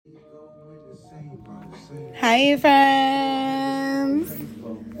Hi, friends.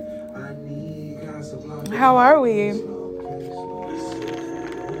 How are we?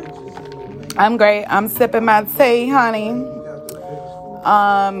 I'm great. I'm sipping my tea, honey.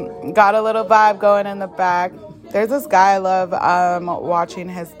 Got a little vibe going in the back. There's this guy I love watching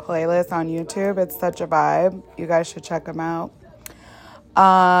his playlist on YouTube. It's such a vibe. You guys should check him out.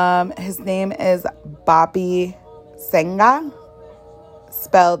 His name is Bobby Senga,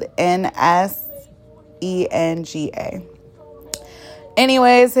 spelled Nsenga.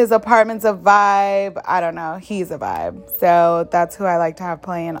 Anyways, his apartment's a vibe. I don't know. He's a vibe. So that's who I like to have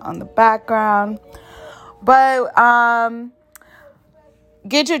playing on the background. But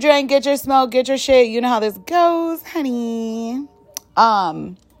get your drink, get your smoke, get your shit. You know how this goes, honey.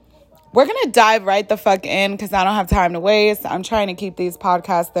 We're going to dive right the fuck in because I don't have time to waste. I'm trying to keep these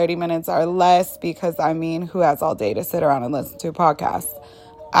podcasts 30 minutes or less because, I mean, who has all day to sit around and listen to a podcast?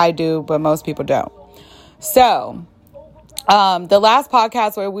 I do, but most people don't. So, the last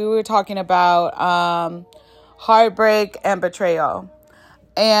podcast where we were talking about heartbreak and betrayal.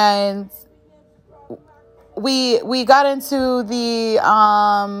 And we got into the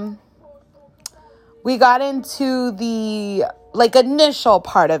like initial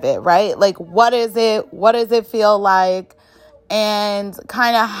part of it, right? Like, what is it? What does it feel like? And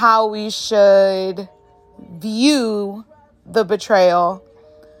kind of how we should view the betrayal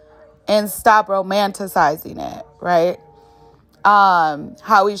and stop romanticizing it, right?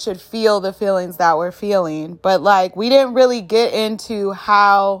 How we should feel the feelings that we're feeling. But like, we didn't really get into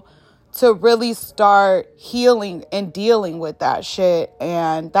how to really start healing and dealing with that shit.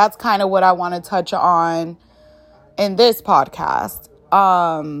 And that's kind of what I want to touch on in this podcast.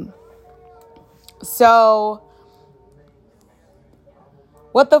 So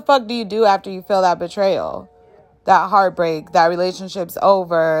what the fuck do you do after you feel that betrayal, that heartbreak, that relationship's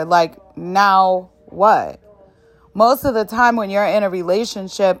over? Like, now what? Most of the time when you're in a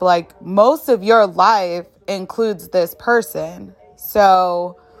relationship, like, most of your life includes this person.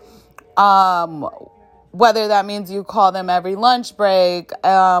 So, whether that means you call them every lunch break,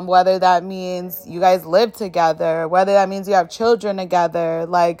 whether that means you guys live together, whether that means you have children together,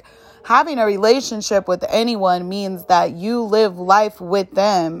 like, having a relationship with anyone means that you live life with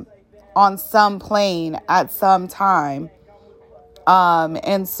them on some plane at some time.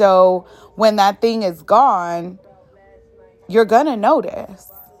 And so when that thing is gone, you're going to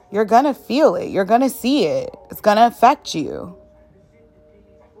notice. You're going to feel it. You're going to see it. It's going to affect you.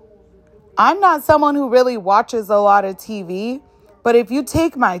 I'm not someone who really watches a lot of TV, but if you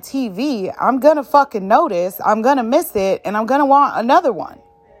take my TV, I'm going to fucking notice. I'm going to miss it, and I'm going to want another one.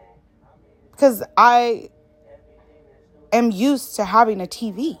 Because I am used to having a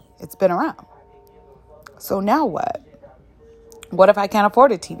TV. It's been around. So now what? What if I can't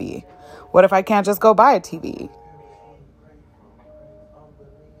afford a TV? What if I can't just go buy a TV?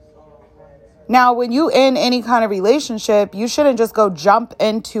 Now, when you in any kind of relationship, you shouldn't just go jump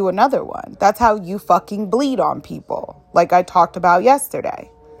into another one. That's how you fucking bleed on people, like I talked about yesterday.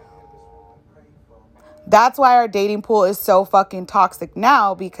 That's why our dating pool is so fucking toxic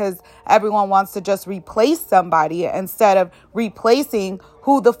now, because everyone wants to just replace somebody instead of replacing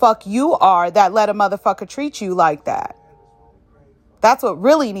who the fuck you are that let a motherfucker treat you like that. That's what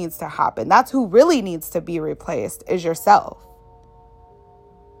really needs to happen. That's who really needs to be replaced, is yourself.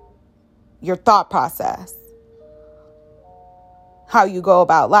 Your thought process, how you go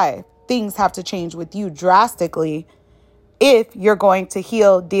about life. Things have to change with you drastically if you're going to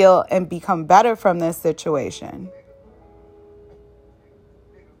heal, deal, and become better from this situation.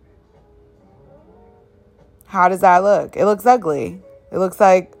 How does that look? It looks ugly. It looks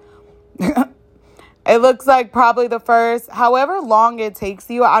like it looks like probably the first, however long it takes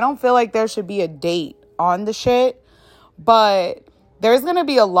you. I don't feel like there should be a date on the shit, but there's going to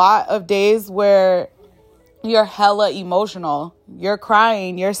be a lot of days where you're hella emotional. You're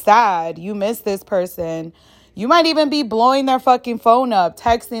crying. You're sad. You miss this person. You might even be blowing their fucking phone up,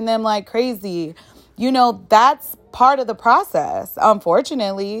 texting them like crazy. You know, that's part of the process.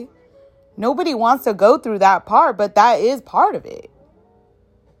 Unfortunately, nobody wants to go through that part, but that is part of it.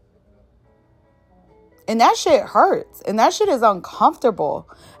 And that shit hurts. And that shit is uncomfortable.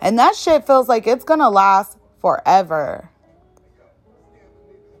 And that shit feels like it's going to last forever.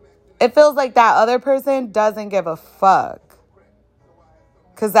 It feels like that other person doesn't give a fuck.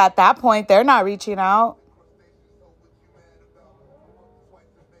 Because at that point, they're not reaching out.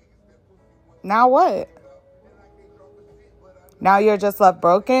 Now what? Now you're just left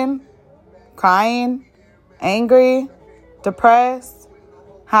broken, crying, angry, depressed,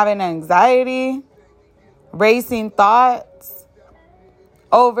 having anxiety, racing thoughts.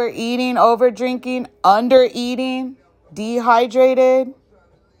 overeating, overdrinking, undereating, dehydrated,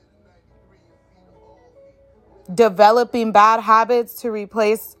 developing bad habits to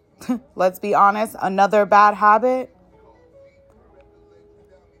replace, let's be honest, another bad habit.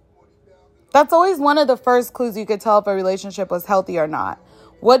 That's always one of the first clues you could tell if a relationship was healthy or not.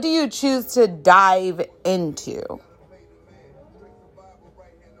 What do you choose to dive into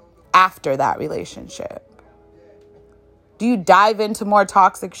after that relationship? Do you dive into more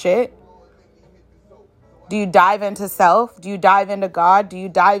toxic shit? Do you dive into self? Do you dive into God? Do you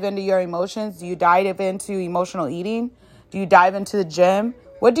dive into your emotions? Do you dive into emotional eating? Do you dive into the gym?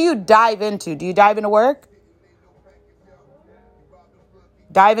 What do you dive into? Do you dive into work?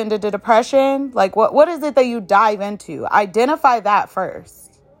 Dive into the depression? Like, what is it that you dive into? Identify that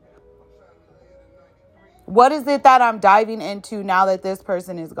first. What is it that I'm diving into now that this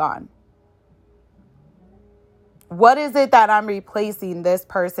person is gone? What is it that I'm replacing this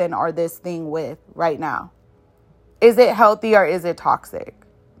person or this thing with right now? Is it healthy or is it toxic?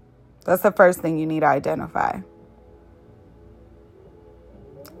 That's the first thing you need to identify.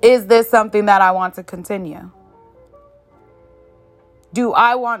 Is this something that I want to continue? Do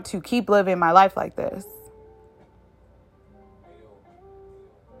I want to keep living my life like this?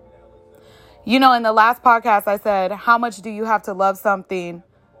 You know, in the last podcast, I said, how much do you have to love something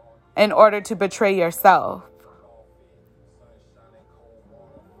in order to betray yourself?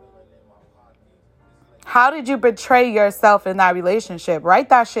 How did you betray yourself in that relationship? Write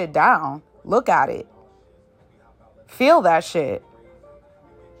that shit down. Look at it. Feel that shit.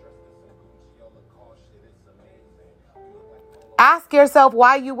 Ask yourself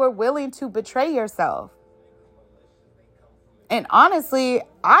why you were willing to betray yourself. And honestly,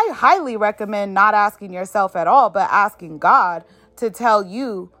 I highly recommend not asking yourself at all, but asking God to tell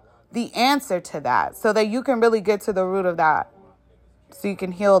you the answer to that so that you can really get to the root of that, so you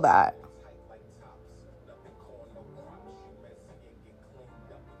can heal that.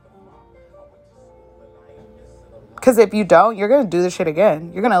 Because if you don't, you're going to do the shit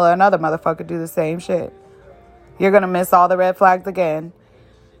again. You're going to let another motherfucker do the same shit. You're going to miss all the red flags again.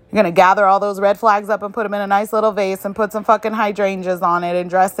 You're going to gather all those red flags up and put them in a nice little vase and put some fucking hydrangeas on it and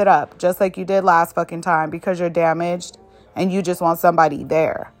dress it up just like you did last fucking time because you're damaged and you just want somebody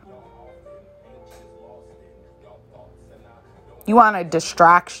there. You want a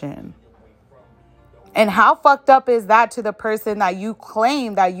distraction. And how fucked up is that to the person that you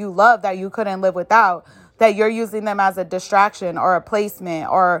claim that you love, that you couldn't live without, that you're using them as a distraction or a placement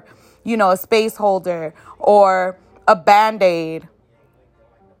or, you know, a space holder or a Band-Aid.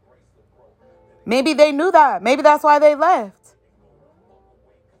 Maybe they knew that. Maybe that's why they left.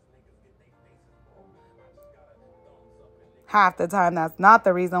 Half the time, that's not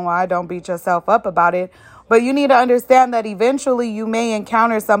the reason why. Don't beat yourself up about it. But you need to understand that eventually you may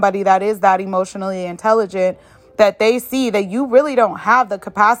encounter somebody that is that emotionally intelligent, that they see that you really don't have the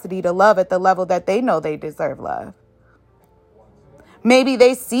capacity to love at the level that they know they deserve love. Maybe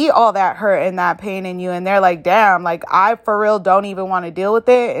they see all that hurt and that pain in you and they're like, damn, like I for real don't even want to deal with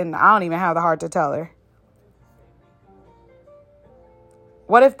it and I don't even have the heart to tell her.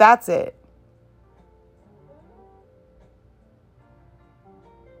 What if that's it?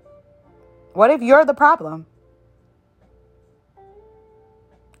 What if you're the problem?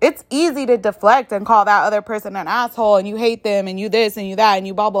 It's easy to deflect and call that other person an asshole and you hate them and you this and you that and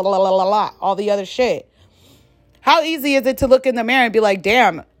you blah, blah, blah, blah, blah, blah, all the other shit. How easy is it to look in the mirror and be like,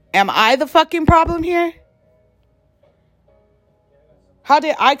 damn, am I the fucking problem here? How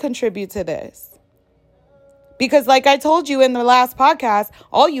did I contribute to this? Because like I told you in the last podcast,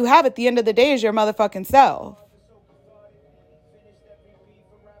 all you have at the end of the day is your motherfucking self.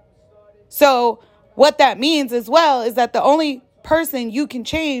 So what that means as well is that the only person you can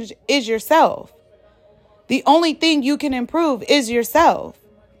change is yourself. The only thing you can improve is yourself.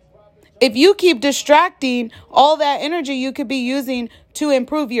 If you keep distracting all that energy you could be using to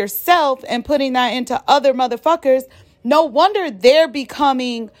improve yourself and putting that into other motherfuckers, no wonder they're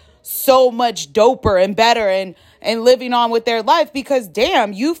becoming so much doper and better and living on with their life because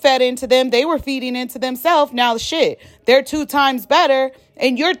damn, you fed into them. They were feeding into themselves. Now shit, they're 2 times better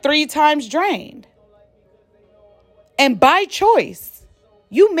and you're 3 times drained. And by choice,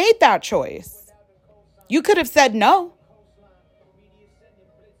 you made that choice. You could have said no.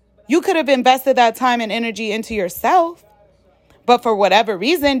 You could have invested that time and energy into yourself. But for whatever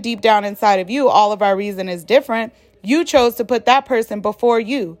reason, deep down inside of you, all of our reason is different. You chose to put that person before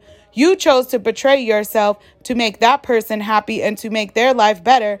you. You chose to betray yourself to make that person happy and to make their life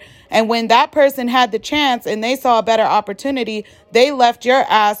better. And when that person had the chance and they saw a better opportunity, they left your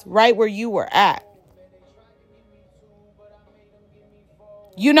ass right where you were at.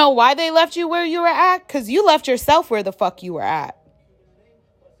 You know why they left you where you were at? Because you left yourself where the fuck you were at.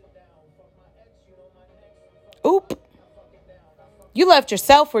 Oop. You left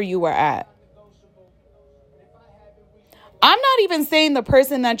yourself where you were at. I'm not even saying the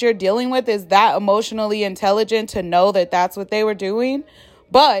person that you're dealing with is that emotionally intelligent to know that that's what they were doing.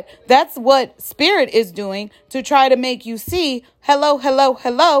 But that's what spirit is doing to try to make you see, hello, hello,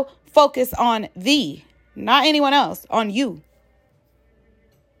 hello, focus on thee, not anyone else, on you.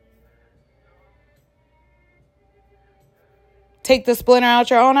 Take the splinter out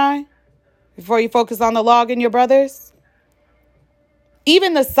your own eye before you focus on the log in your brother's.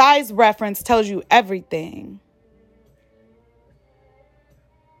 Even the size reference tells you everything.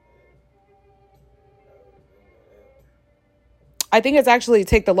 I think it's actually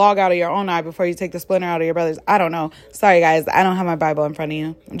take the log out of your own eye before you take the splinter out of your brother's. I don't know. Sorry, guys. I don't have my Bible in front of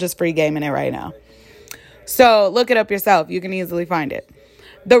you. I'm just free gaming it right now. So look it up yourself. You can easily find it.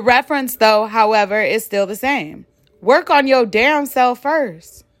 The reference, though, however, is still the same. Work on your damn self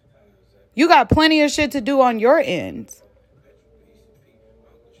first. You got plenty of shit to do on your end.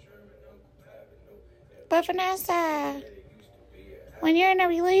 But Vanessa, when you're in a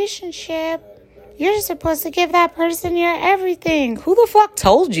relationship, you're supposed to give that person your everything. Who the fuck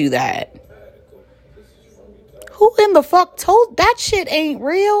told you that? Who in the fuck told? That shit ain't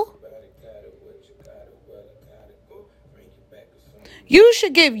real. You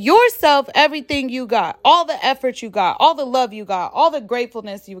should give yourself everything you got. All the effort you got. All the love you got. All the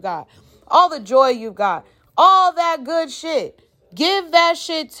gratefulness you got. All the joy you got. All that good shit. Give that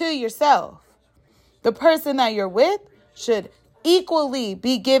shit to yourself. The person that you're with should equally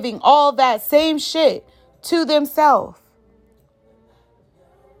be giving all that same shit to themselves.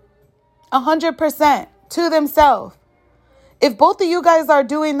 100% to themselves. If both of you guys are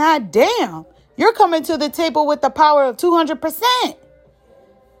doing that, damn, you're coming to the table with the power of 200%.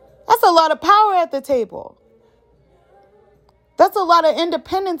 That's a lot of power at the table. That's a lot of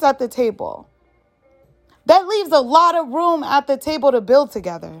independence at the table. That leaves a lot of room at the table to build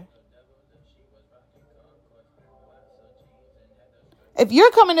together. If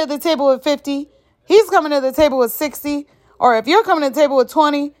you're coming to the table with 50, he's coming to the table with 60. Or if you're coming to the table with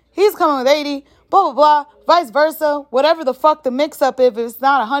 20, he's coming with 80. Blah, blah, blah. Vice versa. Whatever the fuck the mix up is, if it's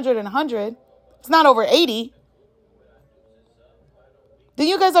not 100 and 100, it's not over 80. Then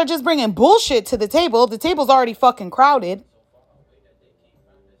you guys are just bringing bullshit to the table. The table's already fucking crowded.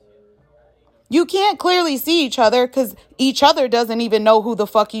 You can't clearly see each other because each other doesn't even know who the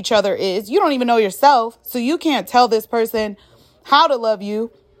fuck each other is. You don't even know yourself. So you can't tell this person how to love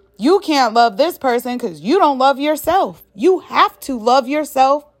you. You can't love this person because you don't love yourself. You have to love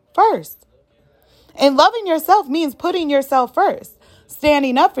yourself first. And loving yourself means putting yourself first.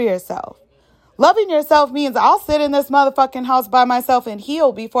 Standing up for yourself. Loving yourself means I'll sit in this motherfucking house by myself and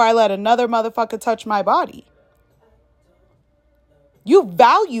heal before I let another motherfucker touch my body. You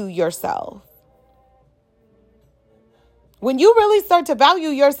value yourself. When you really start to value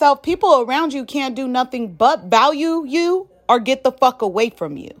yourself, people around you can't do nothing but value you or get the fuck away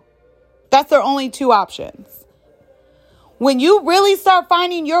from you. That's their only two options. When you really start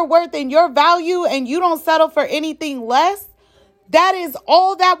finding your worth and your value and you don't settle for anything less, that is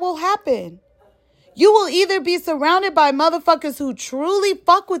all that will happen. You will either be surrounded by motherfuckers who truly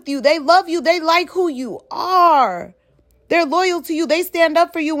fuck with you. They love you. They like who you are. They're loyal to you. They stand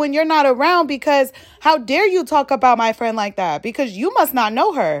up for you when you're not around because how dare you talk about my friend like that? Because you must not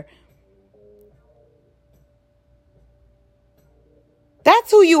know her.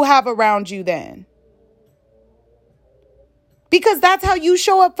 That's who you have around you then. Because that's how you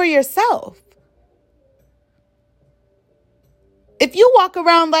show up for yourself. If you walk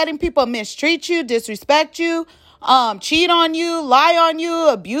around letting people mistreat you, disrespect you, cheat on you, lie on you,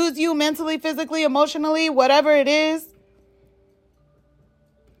 abuse you mentally, physically, emotionally, whatever it is,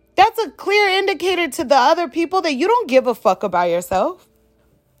 that's a clear indicator to the other people that you don't give a fuck about yourself.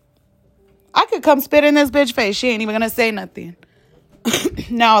 I could come spit in this bitch face. She ain't even gonna say nothing.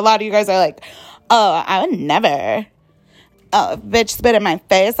 Now, a lot of you guys are like, oh, I would never. Oh, if bitch spit in my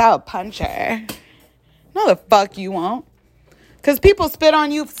face, I would punch her. No, the fuck you won't. Because people spit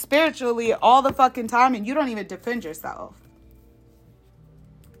on you spiritually all the fucking time and you don't even defend yourself.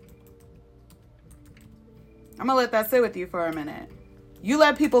 I'm going to let that sit with you for a minute. You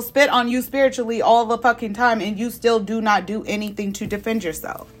let people spit on you spiritually all the fucking time and you still do not do anything to defend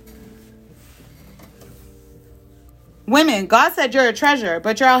yourself. Women, God said you're a treasure,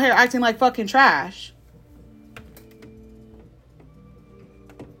 but you're out here acting like fucking trash.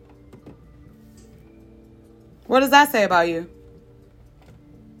 What does that say about you?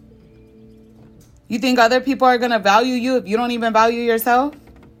 You think other people are going to value you if you don't even value yourself?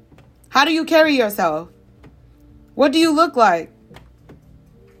 How do you carry yourself? What do you look like?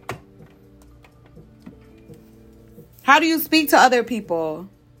 How do you speak to other people?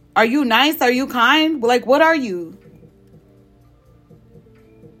 Are you nice? Are you kind? Like, what are you?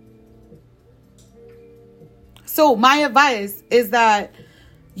 So my advice is that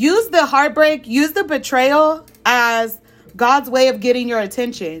use the heartbreak, use the betrayal as God's way of getting your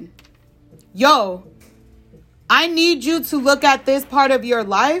attention. Yo, I need you to look at this part of your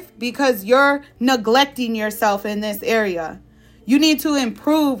life because you're neglecting yourself in this area. You need to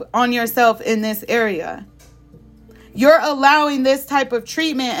improve on yourself in this area. You're allowing this type of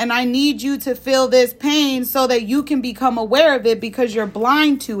treatment, and I need you to feel this pain so that you can become aware of it because you're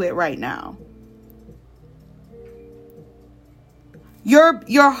blind to it right now.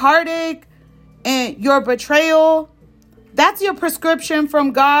 Your heartache and your betrayal, that's your prescription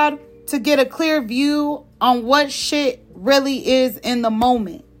from God to get a clear view on what shit really is in the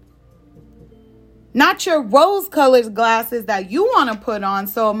moment. Not your rose-colored glasses that you want to put on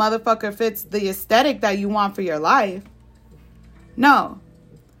so a motherfucker fits the aesthetic that you want for your life. No.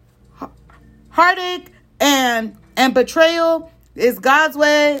 Heartache and betrayal is God's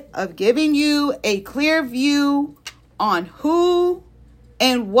way of giving you a clear view on who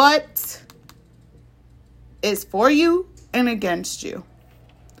and what is for you and against you.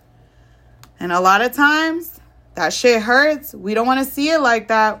 And a lot of times, that shit hurts. We don't want to see it like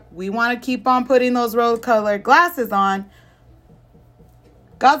that. We want to keep on putting those rose-colored glasses on.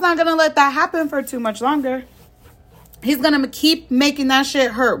 God's not going to let that happen for too much longer. He's going to keep making that shit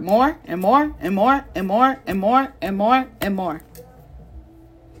hurt more and more and more and more and more and more and more.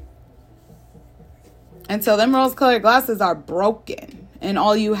 Until them rose-colored glasses are broken and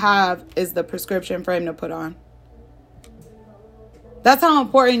all you have is the prescription frame to put on. That's how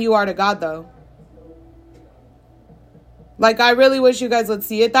important you are to God, though. Like, I really wish you guys would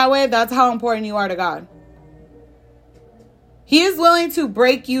see it that way. That's how important you are to God. He is willing to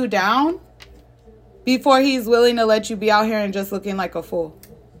break you down before he's willing to let you be out here and just looking like a fool.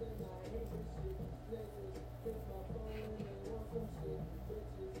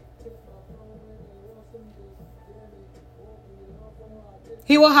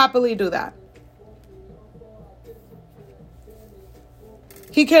 He will happily do that.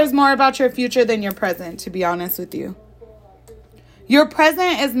 He cares more about your future than your present, to be honest with you. Your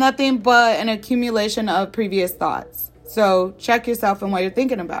present is nothing but an accumulation of previous thoughts. So check yourself and what you're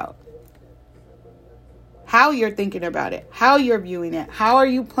thinking about. How you're thinking about it. How you're viewing it. How are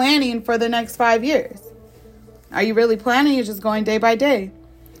you planning for the next 5 years? Are you really planning? You're just going day by day.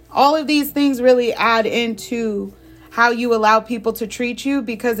 All of these things really add into how you allow people to treat you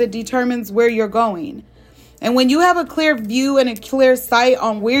because it determines where you're going. And when you have a clear view and a clear sight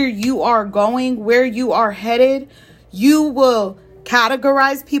on where you are going, where you are headed, you will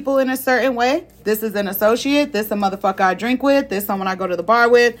categorize people in a certain way. This is an associate. This is a motherfucker I drink with. This is someone I go to the bar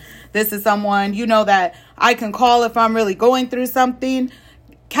with. This is someone, that I can call if I'm really going through something.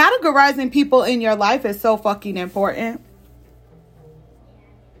 Categorizing people in your life is so fucking important.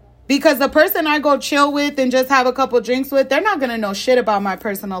 Because the person I go chill with and just have a couple drinks with, they're not going to know shit about my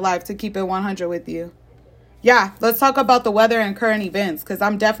personal life to keep it 100 with you. Yeah, let's talk about the weather and current events because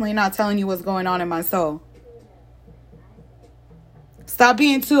I'm definitely not telling you what's going on in my soul. Stop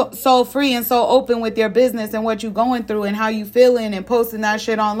being so free and so open with your business and what you're going through and how you feeling and posting that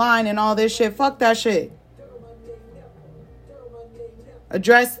shit online and all this shit. Fuck that shit.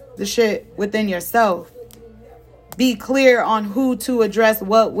 Address the shit within yourself. Be clear on who to address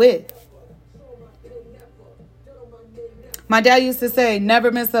what with. My dad used to say,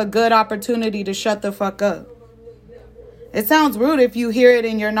 never miss a good opportunity to shut the fuck up. It sounds rude if you hear it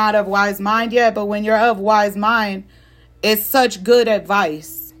and you're not of wise mind yet, but when you're of wise mind, it's such good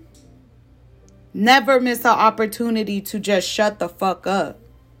advice. Never miss an opportunity to just shut the fuck up.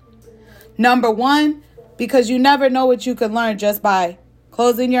 Number one, because you never know what you can learn just by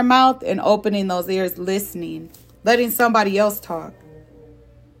closing your mouth and opening those ears, listening, letting somebody else talk.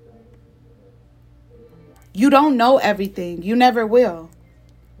 You don't know everything. You never will.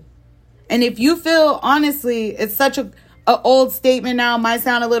 And if you feel, honestly, it's such a old statement now, might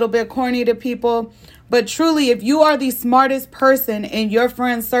sound a little bit corny to people, but truly, if you are the smartest person in your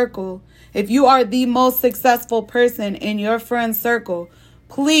friend circle, if you are the most successful person in your friend circle,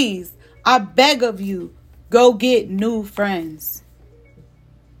 please, I beg of you, go get new friends.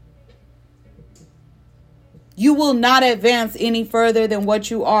 You will not advance any further than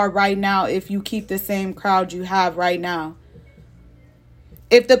what you are right now if you keep the same crowd you have right now.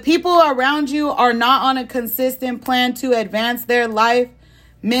 If the people around you are not on a consistent plan to advance their life,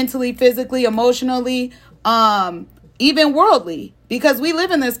 mentally, physically, emotionally, even worldly, Because we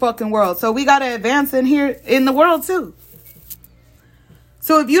live in this fucking world. So we got to advance in here in the world too.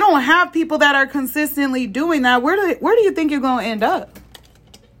 So if you don't have people that are consistently doing that, where do you think you're going to end up?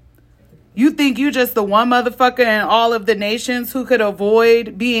 You think you just the one motherfucker in all of the nations who could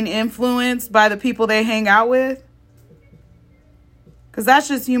avoid being influenced by the people they hang out with? Because that's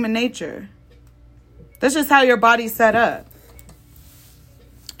just human nature. That's just how your body's set up.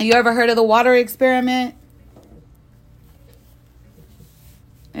 You ever heard of the water experiment?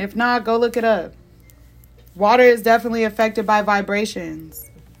 If not, go look it up. Water is definitely affected by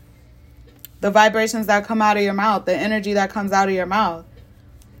vibrations. The vibrations that come out of your mouth, the energy that comes out of your mouth.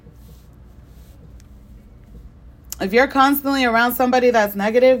 If you're constantly around somebody that's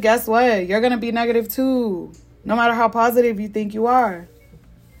negative, guess what? You're going to be negative too. No matter how positive you think you are.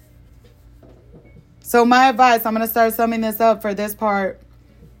 So my advice, I'm going to start summing this up for this part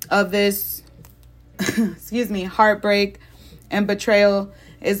of this, heartbreak and betrayal,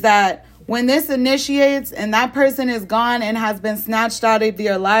 is that when this initiates and that person is gone and has been snatched out of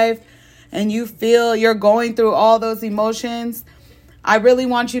your life and you feel you're going through all those emotions, I really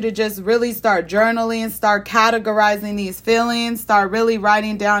want you to just really start journaling, start categorizing these feelings, start really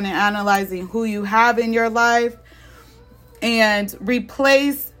writing down and analyzing who you have in your life, and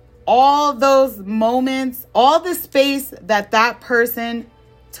replace all those moments, all the space that person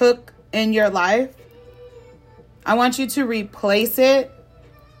took in your life. I want you to replace it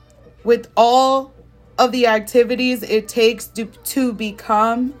with all of the activities it takes to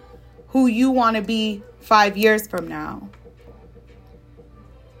become who you want to be 5 years from now.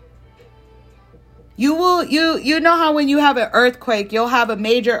 You know how when you have an earthquake, you'll have a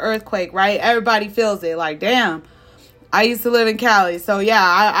major earthquake, right? Everybody feels it. Like, damn, I used to live in Cali. So yeah,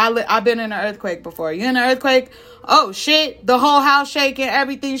 I've been in an earthquake before. You in an earthquake? Oh shit, the whole house shaking,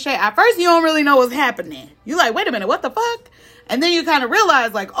 everything shaking. At first you don't really know what's happening. You like, wait a minute, what the fuck? And then you kind of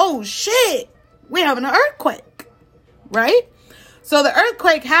realize like, oh shit, we're having an earthquake, right? So the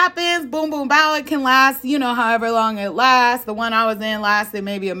earthquake happens, boom, boom, bow. It can last, however long it lasts. The one I was in lasted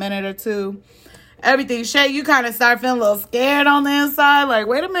maybe a minute or two. Everything shake. You kind of start feeling a little scared on the inside. Like,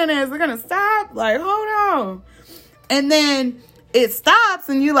 wait a minute, is it going to stop? Like, hold on. And then it stops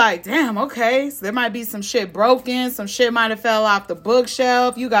and you like, damn, okay. So there might be some shit broken. Some shit might have fell off the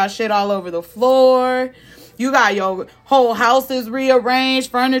bookshelf. You got shit all over the floor. You got your whole house is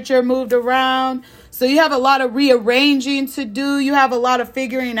rearranged. Furniture moved around. So you have a lot of rearranging to do. You have a lot of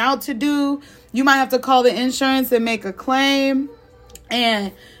figuring out to do. You might have to call the insurance and make a claim.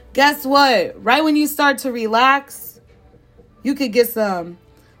 And guess what? Right when you start to relax, you could get some,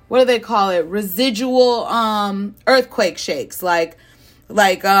 what do they call it? Residual earthquake shakes, like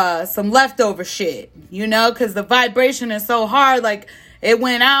some leftover shit, because the vibration is so hard, like it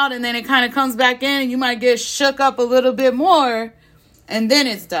went out and then it kind of comes back in and you might get shook up a little bit more and then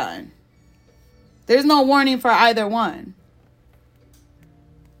it's done. There's no warning for either one.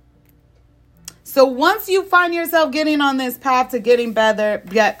 So once you find yourself getting on this path to getting better,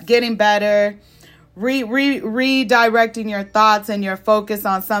 redirecting your thoughts and your focus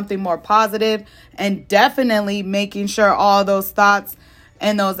on something more positive, and definitely making sure all those thoughts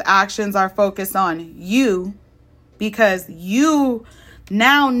and those actions are focused on you, because you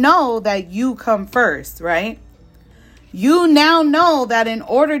now know that you come first, right? You now know that in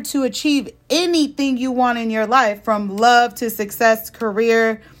order to achieve anything you want in your life, from love to success,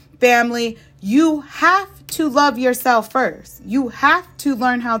 career, family, you have to love yourself first. You have to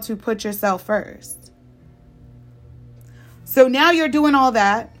learn how to put yourself first. So now you're doing all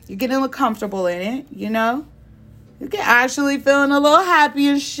that. You're getting a little comfortable in it, You get actually feeling a little happy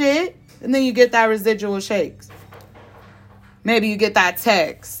and shit. And then you get that residual shakes. Maybe you get that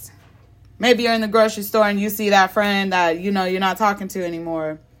text. Maybe you're in the grocery store and you see that friend that, you're not talking to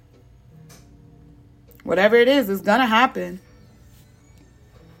anymore. Whatever it is, it's going to happen.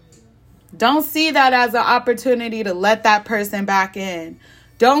 Don't see that as an opportunity to let that person back in.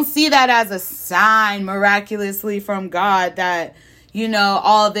 Don't see that as a sign miraculously from God that,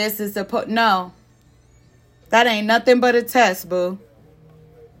 all this is no. That ain't nothing but a test, boo.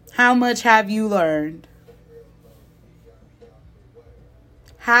 How much have you learned?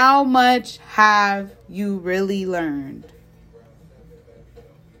 How much have you really learned?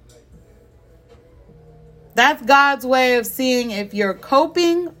 That's God's way of seeing if you're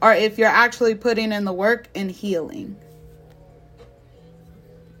coping or if you're actually putting in the work and healing.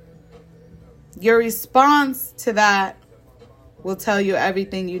 Your response to that will tell you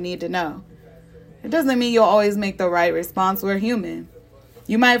everything you need to know. It doesn't mean you'll always make the right response. We're human.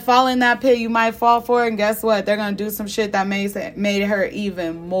 You might fall in that pit. You might fall for it. And guess what? They're going to do some shit that made her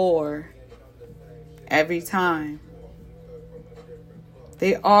even more every time.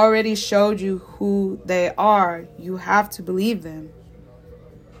 They already showed you who they are. You have to believe them.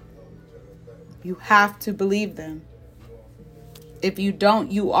 You have to believe them. If you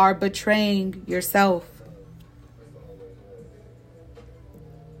don't, you are betraying yourself.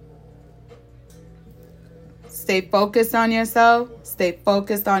 Stay focused on yourself. Stay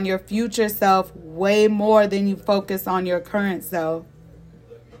focused on your future self way more than you focus on your current self.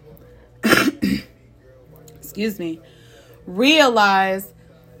 Excuse me. Realize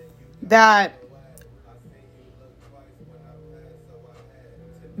that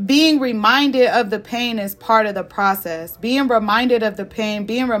being reminded of the pain is part of the process. Being reminded of the pain,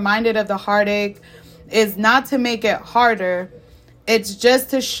 being reminded of the heartache is not to make it harder. It's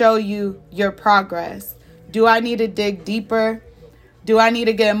just to show you your progress. Do I need to dig deeper? Do I need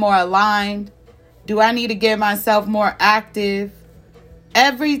to get more aligned? Do I need to get myself more active?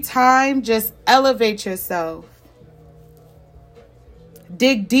 Every time, just elevate yourself.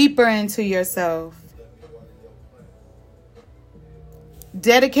 Dig deeper into yourself.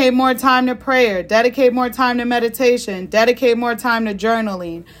 Dedicate more time to prayer. Dedicate more time to meditation. Dedicate more time to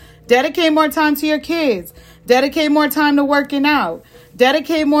journaling. Dedicate more time to your kids. Dedicate more time to working out.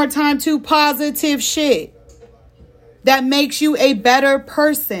 Dedicate more time to positive shit that makes you a better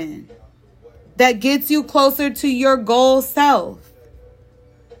person, that gets you closer to your goal self.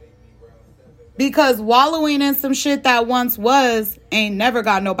 Because wallowing in some shit that once was ain't never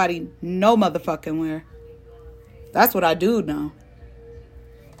got nobody no motherfucking where. That's what I do know.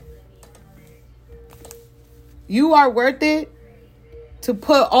 You are worth it to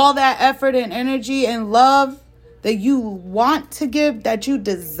put all that effort and energy and love that you want to give, that you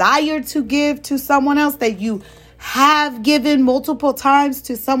desire to give to someone else, that you have given multiple times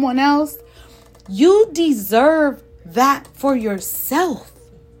to someone else. You deserve that for yourself.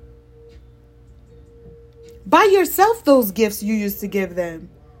 Buy yourself those gifts you used to give them.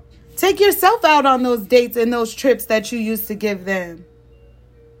 Take yourself out on those dates and those trips that you used to give them.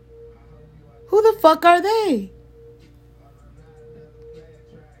 Who the fuck are they?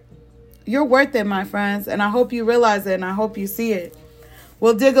 You're worth it, my friends, and I hope you realize it, and I hope you see it.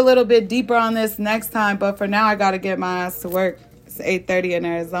 We'll dig a little bit deeper on this next time, but for now, I got to get my ass to work. It's 8:30 in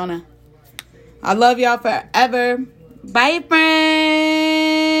Arizona. I love y'all forever. Bye, friends.